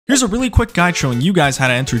Here's a really quick guide showing you guys how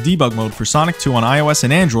to enter debug mode for Sonic 2 on iOS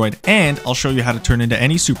and Android, and I'll show you how to turn into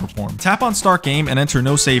any super form. Tap on start game and enter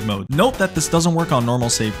no save mode. Note that this doesn't work on normal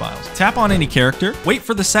save files. Tap on any character, wait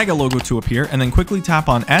for the Sega logo to appear, and then quickly tap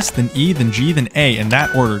on S, then E, then G, then A in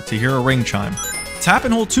that order to hear a ring chime. Tap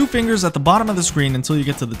and hold 2 fingers at the bottom of the screen until you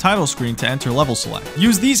get to the title screen to enter level select.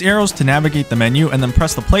 Use these arrows to navigate the menu and then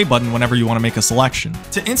press the play button whenever you want to make a selection.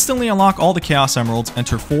 To instantly unlock all the Chaos Emeralds,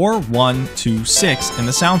 enter 4, 1, 2, 6 in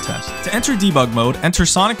the sound test. To enter debug mode, enter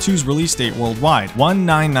Sonic 2's release date worldwide,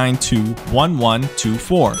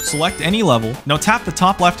 1992-1124. Select any level. Now tap the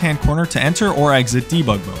top left hand corner to enter or exit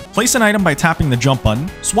debug mode. Place an item by tapping the jump button.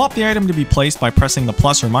 Swap the item to be placed by pressing the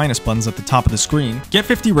plus or minus buttons at the top of the screen. Get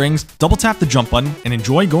 50 rings, double tap the jump button, and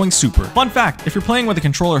enjoy going super. Fun fact, if you're playing with a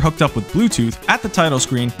controller hooked up with Bluetooth, at the title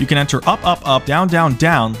screen, you can enter up, up, up, down, down,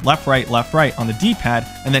 down, left, right on the D-pad,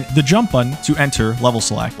 and then the jump button to enter level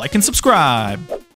select. Like and subscribe!